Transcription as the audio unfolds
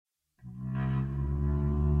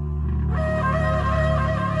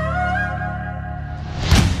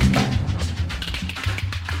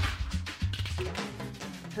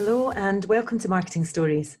Hello and welcome to Marketing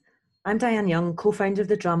Stories. I'm Diane Young, co-founder of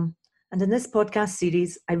The Drum, and in this podcast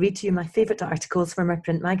series, I read to you my favourite articles from our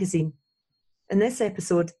print magazine. In this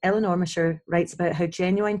episode, Ellen Ormisher writes about how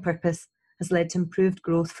genuine purpose has led to improved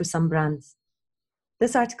growth for some brands.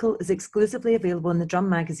 This article is exclusively available in The Drum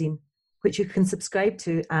magazine, which you can subscribe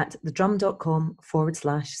to at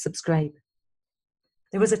thedrum.com/subscribe.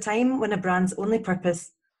 There was a time when a brand's only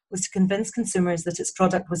purpose was to convince consumers that its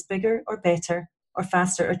product was bigger or better or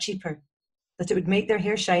faster or cheaper, that it would make their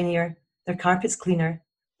hair shinier, their carpets cleaner,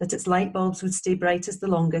 that its light bulbs would stay brightest the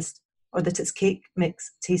longest, or that its cake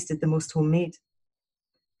mix tasted the most homemade.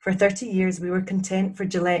 For 30 years, we were content for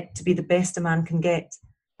Gillette to be the best a man can get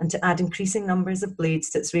and to add increasing numbers of blades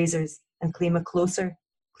to its razors and claim a closer,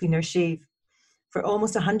 cleaner shave. For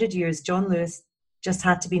almost 100 years, John Lewis just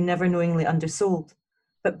had to be never knowingly undersold.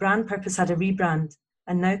 But brand purpose had a rebrand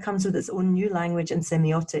and now comes with its own new language and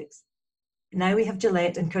semiotics. Now we have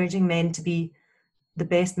Gillette encouraging men to be the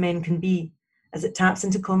best men can be as it taps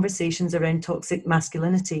into conversations around toxic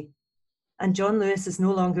masculinity. And John Lewis is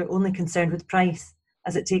no longer only concerned with price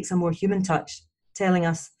as it takes a more human touch, telling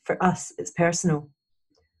us, for us, it's personal.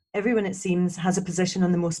 Everyone, it seems, has a position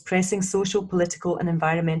on the most pressing social, political and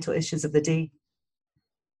environmental issues of the day.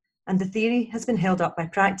 And the theory has been held up by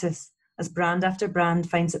practice as brand after brand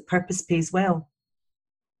finds that purpose pays well.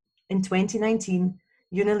 In 2019,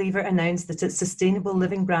 Unilever announced that its sustainable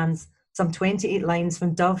living brands, some 28 lines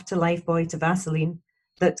from Dove to Lifebuoy to Vaseline,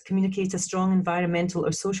 that communicate a strong environmental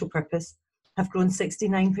or social purpose, have grown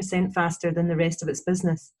 69% faster than the rest of its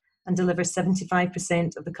business and deliver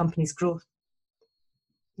 75% of the company's growth.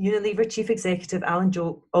 Unilever Chief Executive Alan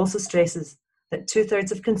Jope also stresses that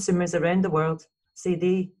 2/3 of consumers around the world say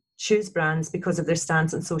they choose brands because of their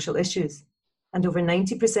stance on social issues, and over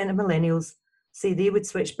 90% of millennials say they would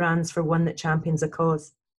switch brands for one that champions a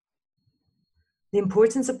cause. The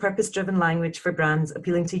importance of purpose-driven language for brands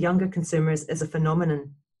appealing to younger consumers is a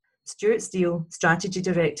phenomenon. Stuart Steele, strategy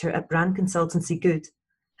director at brand consultancy Good,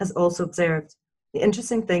 has also observed, the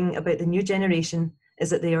interesting thing about the new generation is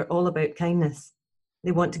that they are all about kindness.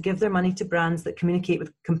 They want to give their money to brands that communicate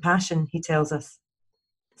with compassion, he tells us.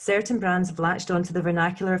 Certain brands have latched onto the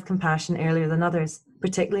vernacular of compassion earlier than others,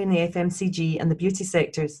 particularly in the FMCG and the beauty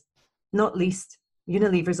sectors. Not least,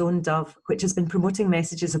 Unilever's own Dove, which has been promoting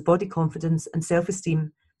messages of body confidence and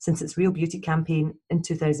self-esteem since its Real Beauty campaign in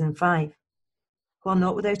 2005. While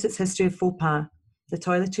not without its history of faux pas, the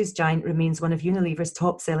toiletries giant remains one of Unilever's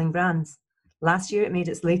top-selling brands. Last year, it made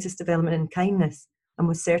its latest development in kindness and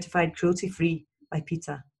was certified cruelty-free by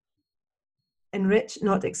PETA. Enrich,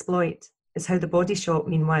 not exploit, is how The Body Shop,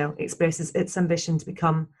 meanwhile, expresses its ambition to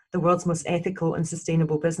become the world's most ethical and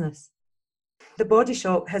sustainable business. The Body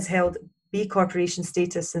Shop has held B Corporation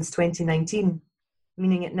status since 2019,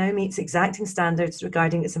 meaning it now meets exacting standards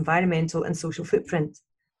regarding its environmental and social footprint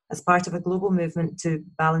as part of a global movement to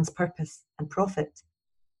balance purpose and profit.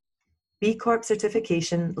 B Corp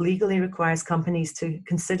certification legally requires companies to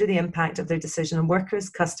consider the impact of their decision on workers,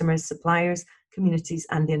 customers, suppliers, communities,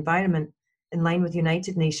 and the environment in line with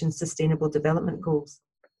United Nations Sustainable Development Goals.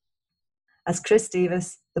 As Chris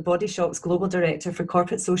Davis, The Body Shop's Global Director for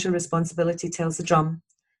Corporate Social Responsibility, tells The Drum,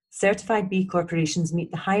 certified B corporations meet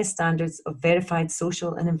the highest standards of verified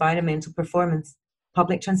social and environmental performance,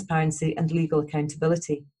 public transparency, and legal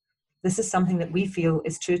accountability. This is something that we feel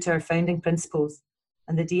is true to our founding principles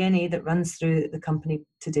and the DNA that runs through the company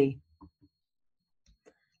today.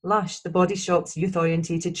 Lush, The Body Shop's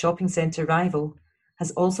youth-orientated shopping centre rival, has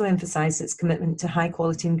also emphasised its commitment to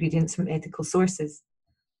high-quality ingredients from ethical sources.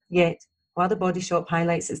 Yet, while The Body Shop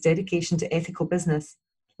highlights its dedication to ethical business,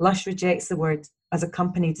 Lush rejects the word as a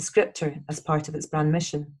company descriptor as part of its brand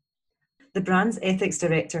mission. The brand's ethics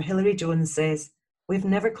director, Hilary Jones, says, "We've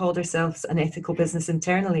never called ourselves an ethical business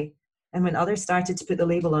internally, and when others started to put the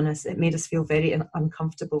label on us, it made us feel very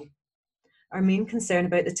uncomfortable. Our main concern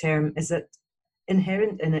about the term is that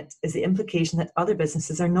inherent in it is the implication that other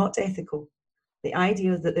businesses are not ethical. The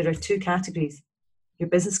idea that there are two categories. Your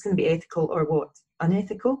business can be ethical or what?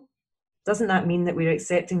 Unethical? Doesn't that mean that we're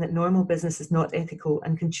accepting that normal business is not ethical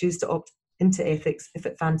and can choose to opt into ethics if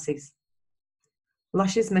it fancies?"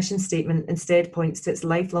 Lush's mission statement instead points to its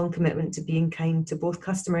lifelong commitment to being kind to both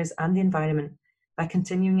customers and the environment by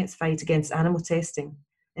continuing its fight against animal testing,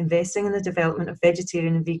 investing in the development of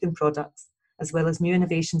vegetarian and vegan products, as well as new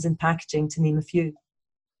innovations in packaging, to name a few.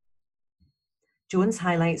 Jones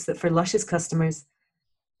highlights that for Lush's customers,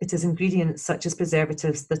 it is ingredients such as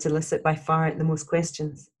preservatives that elicit by far the most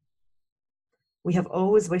questions. We have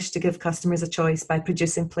always wished to give customers a choice by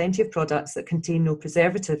producing plenty of products that contain no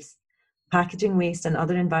preservatives, Packaging waste and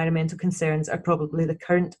other environmental concerns are probably the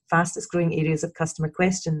current fastest growing areas of customer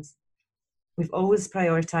questions. We've always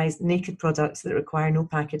prioritised naked products that require no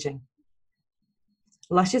packaging.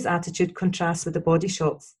 Lush's attitude contrasts with the Body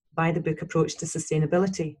Shop's by-the-book approach to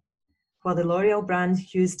sustainability. While the L'Oreal brand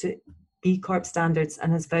hews to B Corp standards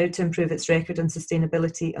and has vowed to improve its record on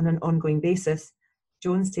sustainability on an ongoing basis,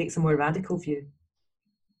 Jones takes a more radical view.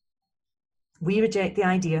 We reject the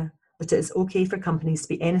idea that it is okay for companies to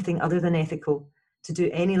be anything other than ethical, to do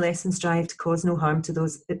any less than strive to cause no harm to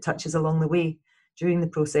those it touches along the way during the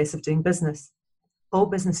process of doing business. All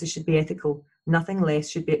businesses should be ethical, nothing less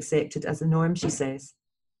should be accepted as the norm, she says.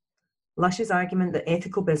 Lush's argument that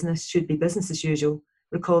ethical business should be business as usual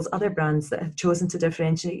recalls other brands that have chosen to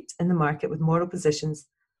differentiate in the market with moral positions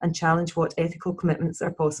and challenge what ethical commitments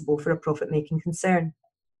are possible for a profit-making concern.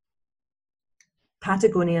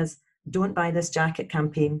 Patagonia's Don't Buy This Jacket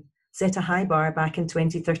campaign set a high bar back in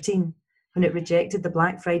 2013 when it rejected the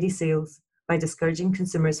Black Friday sales by discouraging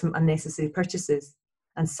consumers from unnecessary purchases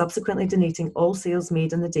and subsequently donating all sales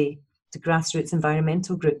made on the day to grassroots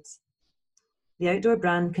environmental groups. The outdoor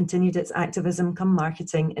brand continued its activism come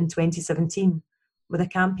marketing in 2017 with a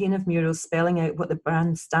campaign of murals spelling out what the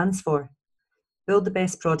brand stands for. Build the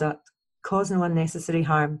best product, cause no unnecessary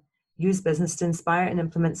harm, use business to inspire and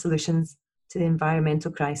implement solutions to the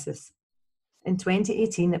environmental crisis. In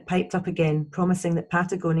 2018, it piped up again, promising that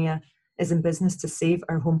Patagonia is in business to save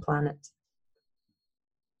our home planet.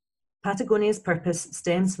 Patagonia's purpose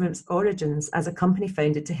stems from its origins as a company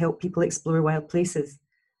founded to help people explore wild places,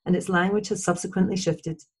 and its language has subsequently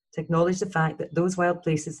shifted to acknowledge the fact that those wild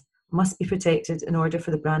places must be protected in order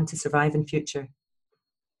for the brand to survive in future.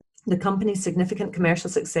 The company's significant commercial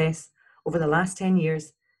success over the last 10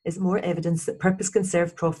 years is more evidence that purpose can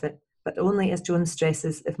serve profit, but only, as Jones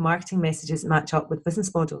stresses, if marketing messages match up with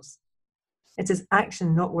business models. It is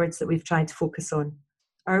action, not words, that we've tried to focus on.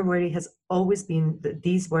 Our worry has always been that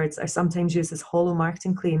these words are sometimes used as hollow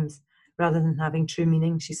marketing claims rather than having true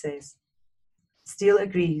meaning, she says. Steele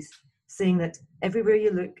agrees, saying that everywhere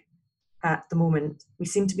you look at the moment, we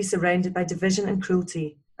seem to be surrounded by division and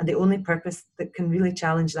cruelty, and the only purpose that can really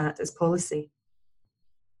challenge that is policy.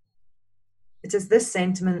 It is this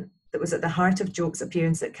sentiment that was at the heart of Joke's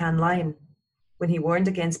appearance at Cannes Lion, when he warned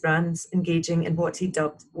against brands engaging in what he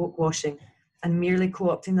dubbed woke washing and merely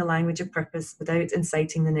co-opting the language of purpose without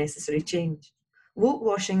inciting the necessary change. Woke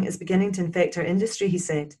washing is beginning to infect our industry, he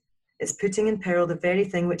said. It's putting in peril the very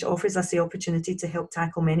thing which offers us the opportunity to help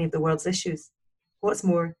tackle many of the world's issues. What's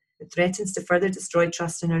more, it threatens to further destroy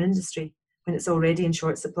trust in our industry when it's already in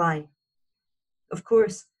short supply. Of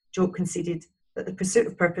course, Joke conceded that the pursuit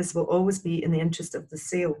of purpose will always be in the interest of the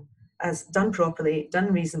sale, as done properly,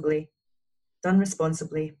 done reasonably, done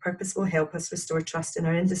responsibly, purpose will help us restore trust in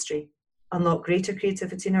our industry, unlock greater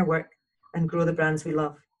creativity in our work, and grow the brands we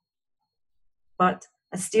love. But,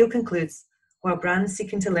 as Steele concludes, while brands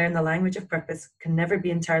seeking to learn the language of purpose can never be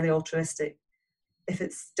entirely altruistic, if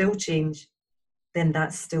it's still change, then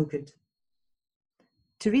that's still good.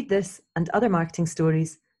 To read this and other marketing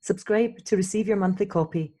stories, subscribe to receive your monthly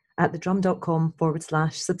copy at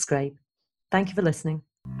thedrum.com/subscribe. Thank you for listening.